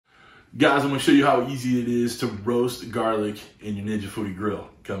Guys, I'm gonna show you how easy it is to roast garlic in your Ninja Foodi Grill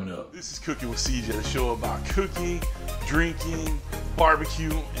coming up. This is Cooking with CJ, the show about cooking, drinking,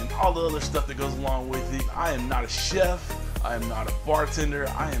 barbecue, and all the other stuff that goes along with it. I am not a chef, I am not a bartender,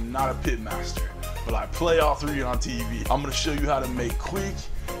 I am not a pit master, but I play all three on TV. I'm gonna show you how to make quick,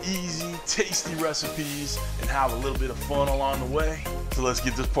 easy, tasty recipes and have a little bit of fun along the way. So let's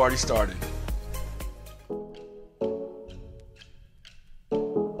get this party started.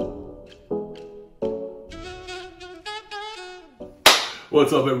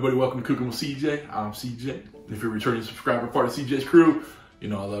 What's up, everybody? Welcome to Cooking with CJ. I'm CJ. If you're a returning subscriber, part of CJ's crew, you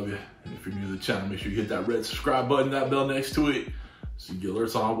know I love you. And if you're new to the channel, make sure you hit that red subscribe button, that bell next to it, so you get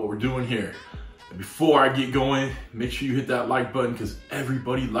alerts on what we're doing here. And before I get going, make sure you hit that like button because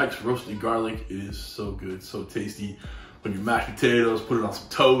everybody likes roasted garlic. It is so good, so tasty. Put your mashed potatoes, put it on some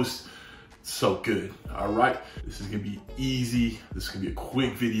toast. It's so good. All right, this is gonna be easy. This is gonna be a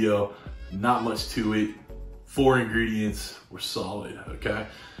quick video, not much to it. 4 ingredients, we're solid, okay?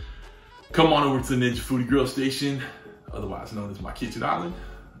 Come on over to the Ninja Foodi Grill station, otherwise known as my kitchen island,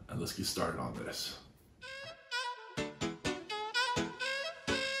 and let's get started on this.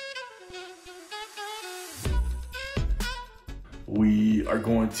 We are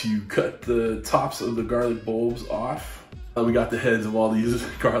going to cut the tops of the garlic bulbs off. We got the heads of all these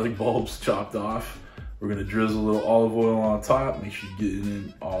garlic bulbs chopped off. We're gonna drizzle a little olive oil on top, make sure you get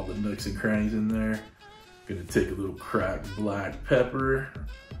in all the nooks and crannies in there. Gonna take a little cracked black pepper,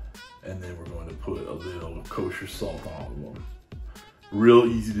 and then we're going to put a little kosher salt on all of them. Real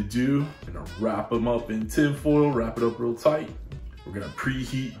easy to do. Gonna wrap them up in tin foil, wrap it up real tight. We're gonna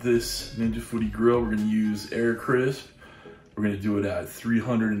preheat this Ninja Foodi Grill. We're gonna use air crisp. We're gonna do it at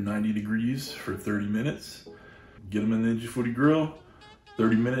 390 degrees for 30 minutes. Get them in the Ninja Foodi Grill.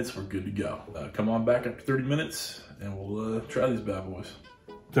 30 minutes, we're good to go. Come on back after 30 minutes and we'll try these bad boys.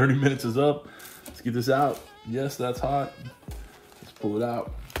 30 minutes is up. Let's get this out. Yes, that's hot. Let's pull it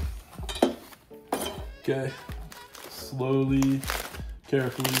out. Okay. Slowly,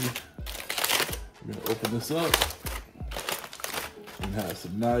 carefully, we're gonna open this up and have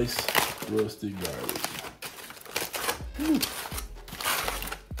some nice roasted garlic. Woo.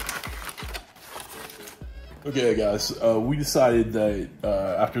 Okay, guys, we decided that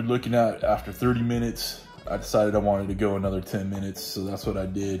after 30 minutes, I decided I wanted to go another 10 minutes, so that's what I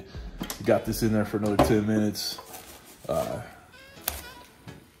did. Got this in there for another 10 minutes. Like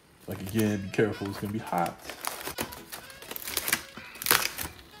again, be careful, it's gonna be hot.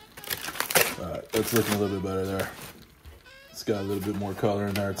 All right, that's looking a little bit better there. It's got a little bit more color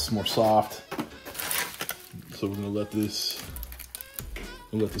in there, it's more soft. So we're gonna let this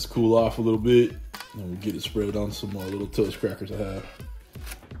cool off a little bit, and we'll get it spread on some little toast crackers I have.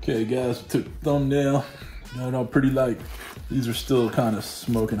 Okay guys, took the thumbnail, got it all pretty light. These are still kind of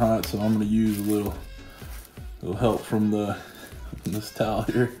smoking hot, so I'm gonna use a little help from this towel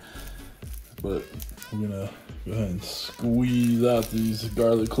here. But I'm gonna go ahead and squeeze out these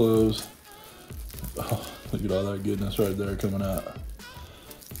garlic cloves. Oh, look at all that goodness right there coming out.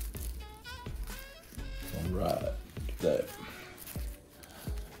 All right, get that.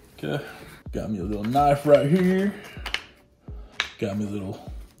 Okay, got me a little knife right here. Got me a little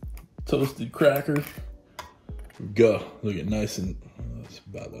toasted cracker. Go. Look at nice and that's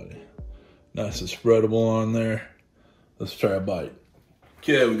about that. Nice and spreadable on there. Let's try a bite.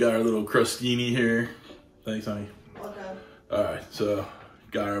 Okay, we got our little crostini here. Thanks, honey. Okay. All right, so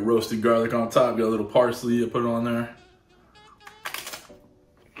got our roasted garlic on top. Got a little parsley. I put it on there.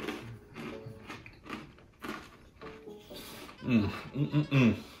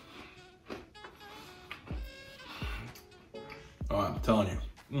 Oh, I'm telling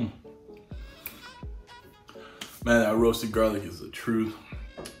you. Man, that roasted garlic is the truth.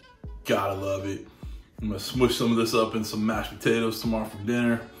 Gotta love it. I'm gonna smush some of this up in some mashed potatoes tomorrow for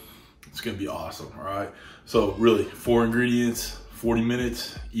dinner. It's gonna be awesome, all right? So really, 4 ingredients, 40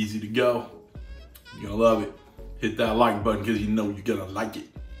 minutes, easy to go. You're gonna love it. Hit that like button because you know you're gonna like it.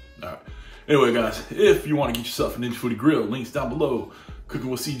 All right. Anyway, guys, if you wanna get yourself a Ninja Foodi Grill, links down below. Cooking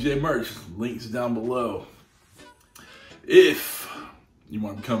with CJ merch, links down below. If you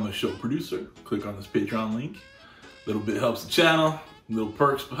wanna become a show producer, click on this Patreon link. Little bit helps the channel, little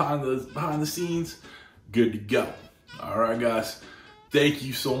perks behind the scenes, good to go. All right, guys, thank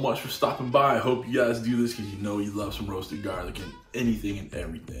you so much for stopping by. I hope you guys do this because you know you love some roasted garlic and anything and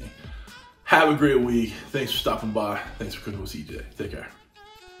everything. Have a great week. Thanks for stopping by. Thanks for cooking with CJ. Take care.